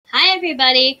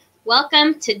everybody,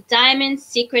 welcome to Diamond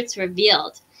Secrets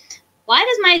Revealed. Why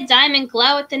does my diamond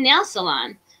glow at the nail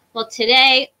salon? Well,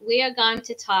 today we are going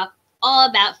to talk all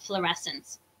about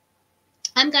fluorescence.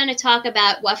 I'm going to talk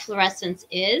about what fluorescence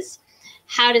is,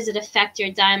 how does it affect your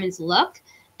diamond's look,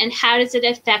 and how does it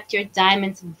affect your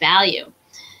diamond's value.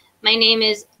 My name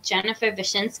is Jennifer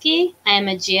Wyszynski. I am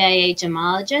a GIA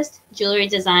gemologist, jewelry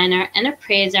designer, and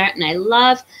appraiser, and I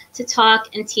love to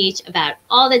talk and teach about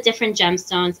all the different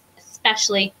gemstones,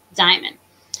 especially diamond.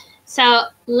 So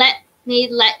let me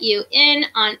let you in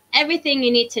on everything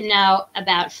you need to know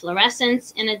about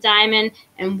fluorescence in a diamond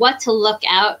and what to look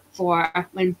out for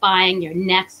when buying your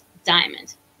next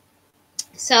diamond.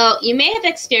 So you may have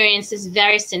experienced this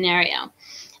very scenario.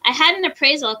 I had an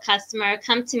appraisal customer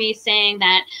come to me saying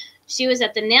that she was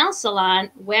at the nail salon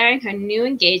wearing her new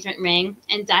engagement ring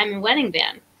and diamond wedding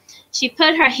band. She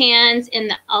put her hands in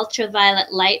the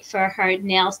ultraviolet light for her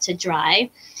nails to dry,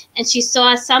 and she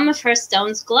saw some of her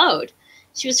stones glowed.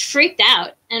 She was freaked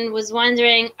out and was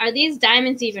wondering, are these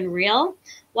diamonds even real?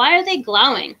 Why are they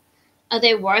glowing? Are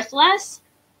they worth less?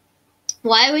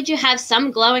 Why would you have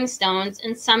some glowing stones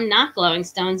and some not glowing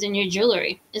stones in your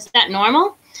jewelry? Is that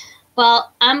normal?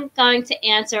 Well, I'm going to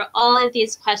answer all of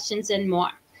these questions and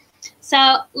more.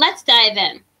 So let's dive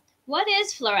in. What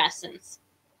is fluorescence?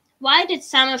 Why did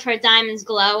some of her diamonds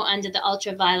glow under the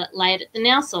ultraviolet light at the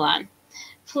nail salon?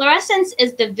 Fluorescence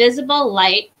is the visible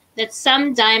light that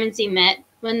some diamonds emit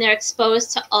when they're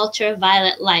exposed to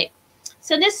ultraviolet light.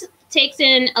 So this takes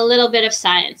in a little bit of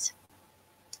science.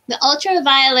 The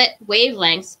ultraviolet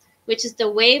wavelengths, which is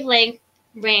the wavelength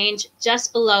range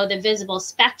just below the visible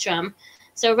spectrum,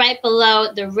 so right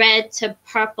below the red to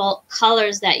purple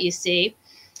colors that you see,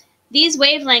 these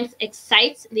wavelengths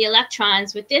excite the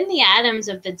electrons within the atoms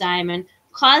of the diamond,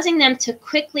 causing them to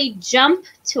quickly jump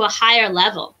to a higher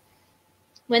level.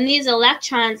 When these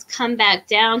electrons come back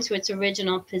down to its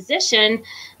original position,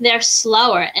 they're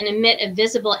slower and emit a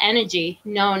visible energy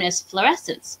known as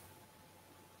fluorescence.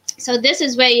 So this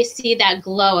is where you see that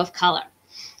glow of color.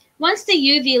 Once the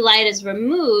UV light is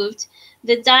removed,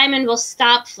 the diamond will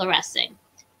stop fluorescing.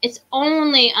 It's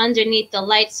only underneath the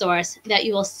light source that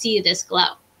you will see this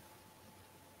glow.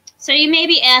 So you may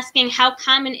be asking, how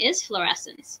common is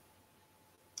fluorescence?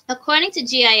 According to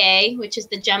GIA, which is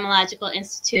the Gemological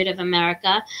Institute of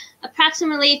America,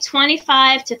 approximately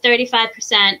 25 to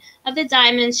 35% of the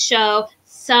diamonds show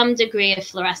some degree of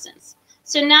fluorescence.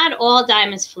 So not all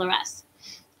diamonds fluoresce.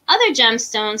 Other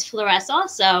gemstones fluoresce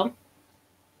also,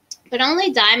 but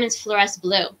only diamonds fluoresce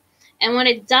blue. And when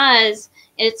it does,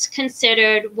 it's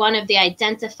considered one of the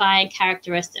identifying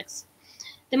characteristics.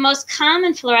 The most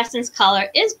common fluorescence color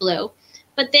is blue,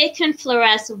 but they can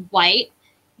fluoresce white,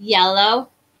 yellow,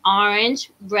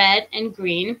 orange, red, and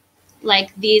green,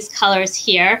 like these colors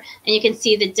here. And you can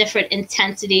see the different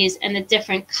intensities and the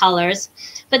different colors.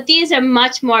 But these are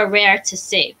much more rare to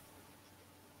see.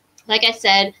 Like I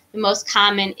said, the most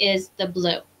common is the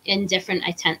blue in different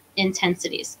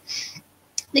intensities.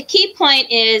 The key point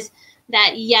is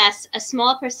that, yes, a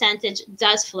small percentage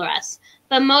does fluoresce,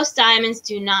 but most diamonds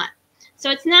do not. So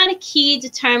it's not a key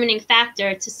determining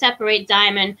factor to separate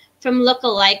diamond from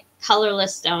look-alike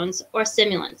colorless stones or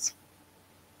simulants.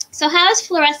 So how is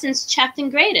fluorescence checked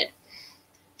and graded?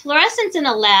 Fluorescence in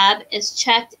a lab is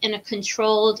checked in a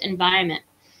controlled environment.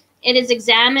 It is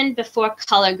examined before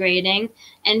color grading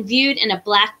and viewed in a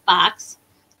black box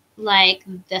like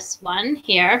this one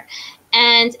here,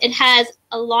 and it has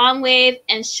a long wave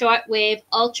and short wave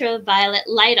ultraviolet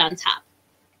light on top.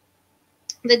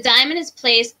 The diamond is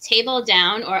placed table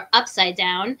down or upside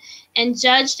down and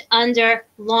judged under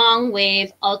long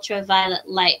wave ultraviolet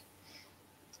light.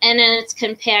 And then it's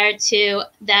compared to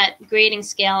that grading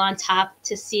scale on top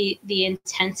to see the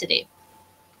intensity.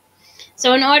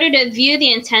 So in order to view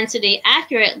the intensity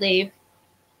accurately,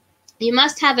 you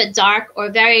must have a dark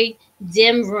or very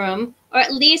dim room, or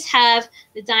at least have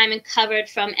the diamond covered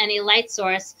from any light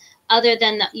source other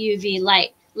than the UV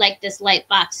light, like this light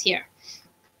box here.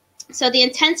 So the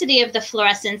intensity of the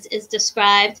fluorescence is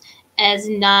described as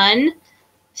none,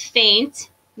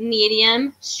 faint,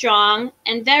 medium, strong,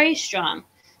 and very strong.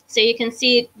 So you can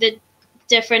see the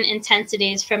different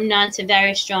intensities from none to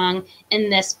very strong in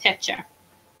this picture.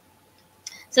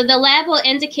 So the lab will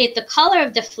indicate the color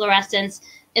of the fluorescence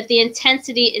if the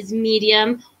intensity is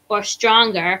medium or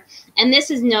stronger, and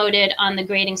this is noted on the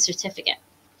grading certificate.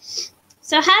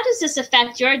 So how does this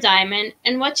affect your diamond,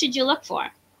 and what should you look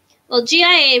for? Well,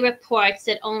 GIA reports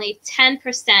that only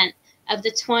 10% of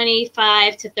the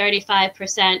 25 to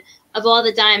 35% of all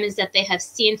the diamonds that they have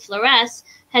seen fluoresce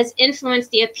has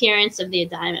influenced the appearance of the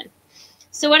diamond.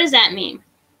 So what does that mean?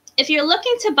 If you're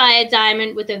looking to buy a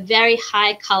diamond with a very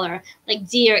high color, like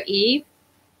D or E,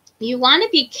 you want to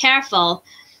be careful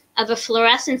of a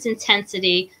fluorescence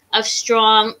intensity of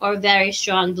strong or very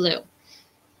strong blue.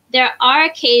 There are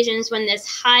occasions when this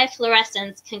high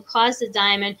fluorescence can cause the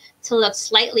diamond to look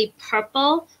slightly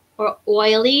purple or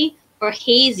oily or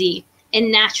hazy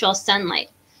in natural sunlight.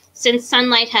 Since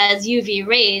sunlight has UV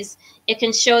rays, it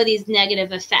can show these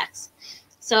negative effects.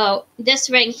 So this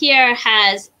ring here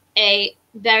has a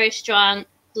very strong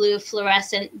blue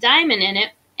fluorescent diamond in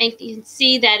it, and you can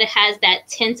see that it has that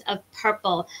tint of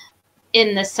purple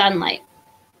in the sunlight.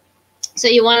 So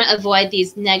you want to avoid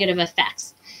these negative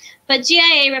effects. But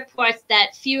GIA reports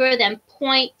that fewer than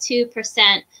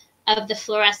 0.2% of the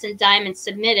fluorescent diamonds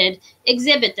submitted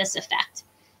exhibit this effect.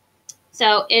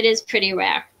 So it is pretty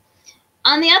rare.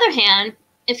 On the other hand,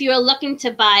 if you are looking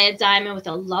to buy a diamond with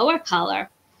a lower color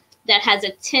that has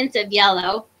a tint of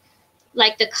yellow,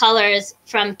 like the colors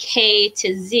from K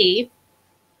to Z,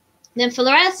 then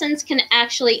fluorescence can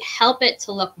actually help it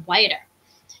to look whiter,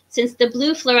 since the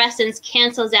blue fluorescence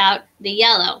cancels out the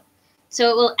yellow, so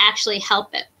it will actually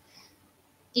help it.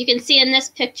 You can see in this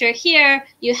picture here,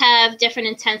 you have different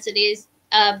intensities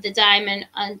of the diamond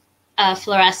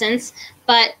fluorescence,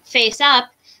 but face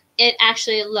up, it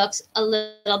actually looks a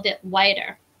little bit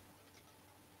whiter.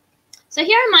 So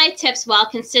here are my tips while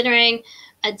considering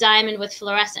a diamond with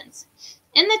fluorescence.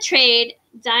 In the trade,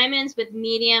 diamonds with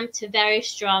medium to very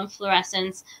strong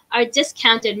fluorescence are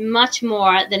discounted much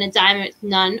more than a diamond with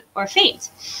none or faint.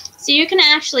 So you can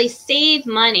actually save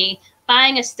money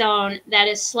buying a stone that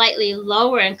is slightly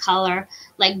lower in color,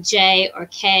 like J or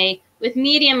K, with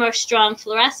medium or strong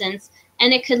fluorescence,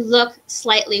 and it could look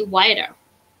slightly whiter.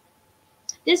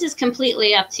 This is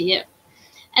completely up to you.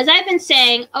 As I've been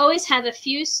saying, always have a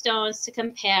few stones to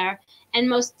compare, and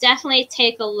most definitely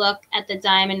take a look at the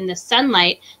diamond in the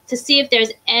sunlight to see if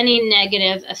there's any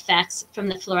negative effects from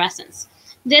the fluorescence.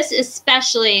 This is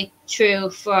especially true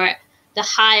for the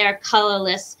higher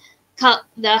colorless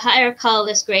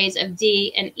grades of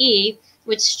D and E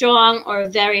with strong or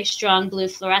very strong blue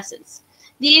fluorescence.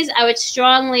 These I would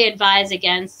strongly advise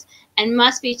against and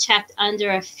must be checked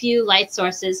under a few light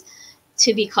sources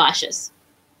to be cautious.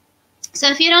 So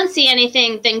if you don't see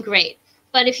anything, then great.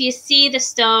 But if you see the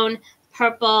stone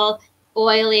purple,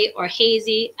 oily, or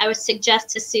hazy, I would suggest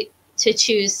to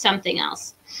choose something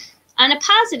else. On a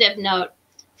positive note,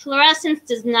 fluorescence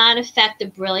does not affect the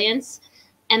brilliance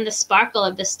and the sparkle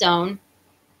of the stone.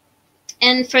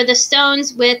 And for the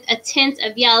stones with a tint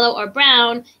of yellow or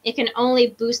brown, it can only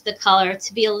boost the color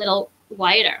to be a little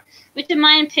whiter, which in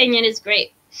my opinion is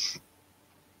great.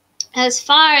 As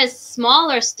far as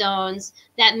smaller stones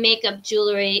that make up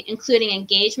jewelry, including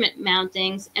engagement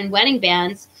mountings and wedding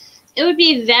bands, it would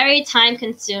be very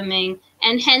time-consuming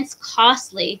and hence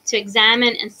costly to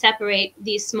examine and separate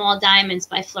these small diamonds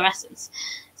by fluorescence.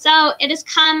 So it is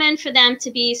common for them to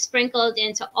be sprinkled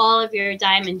into all of your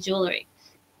diamond jewelry.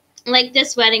 Like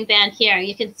this wedding band here,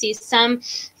 you can see some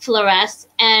fluoresce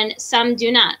and some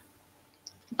do not.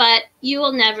 But you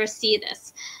will never see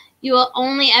this. You will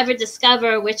only ever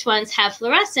discover which ones have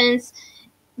fluorescence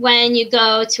when you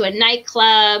go to a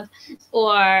nightclub,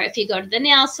 or if you go to the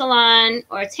nail salon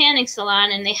or a tanning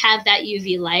salon and they have that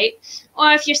UV light,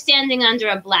 or if you're standing under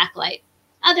a black light.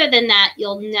 Other than that,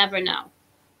 you'll never know.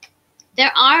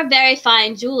 There are very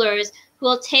fine jewelers who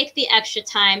will take the extra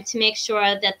time to make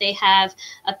sure that they have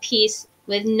a piece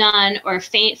with none or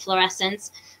faint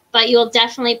fluorescence, but you'll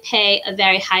definitely pay a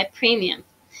very high premium.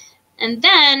 And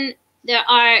then there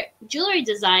are jewelry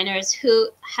designers who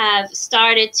have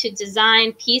started to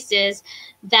design pieces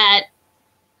that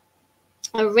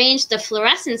arrange the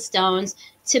fluorescent stones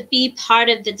to be part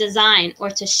of the design or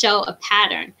to show a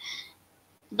pattern.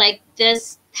 Like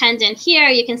this pendant here,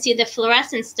 you can see the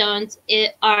fluorescent stones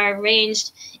are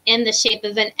arranged in the shape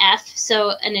of an F,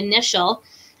 so an initial.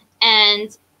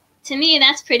 And to me,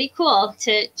 that's pretty cool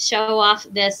to show off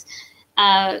this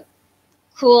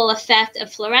cool effect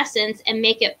of fluorescence and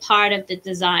make it part of the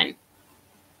design.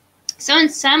 So in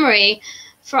summary,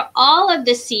 for all of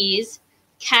the C's,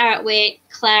 carat weight,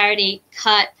 clarity,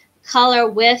 cut, color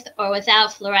with or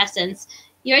without fluorescence,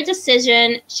 your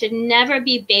decision should never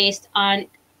be based on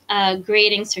a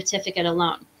grading certificate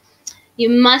alone. You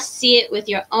must see it with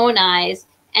your own eyes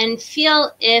and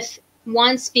feel if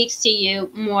one speaks to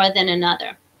you more than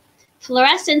another.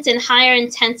 Fluorescence in higher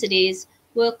intensities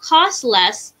will cost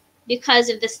less because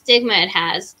of the stigma it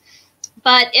has,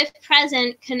 but if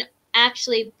present, can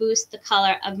actually boost the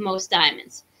color of most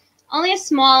diamonds. Only a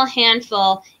small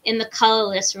handful in the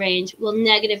colorless range will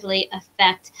negatively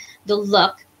affect the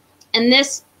look, and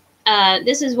this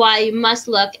is why you must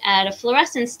look at a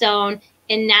fluorescent stone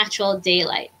in natural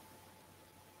daylight.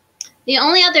 The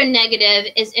only other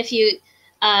negative is if you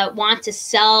want to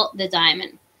sell the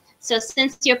diamond. So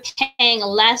since you're paying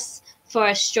less for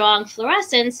a strong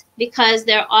fluorescence because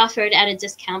they're offered at a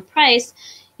discount price,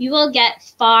 you will get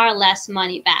far less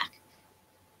money back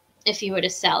if you were to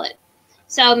sell it.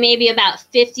 So maybe about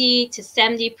 50 to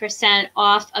 70%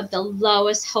 off of the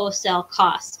lowest wholesale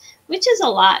cost, which is a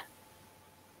lot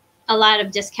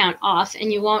of discount off,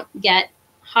 and you won't get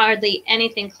hardly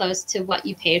anything close to what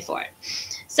you paid for it.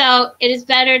 So it's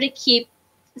better to keep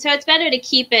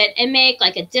it and make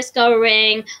like a disco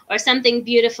ring or something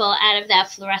beautiful out of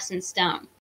that fluorescent stone.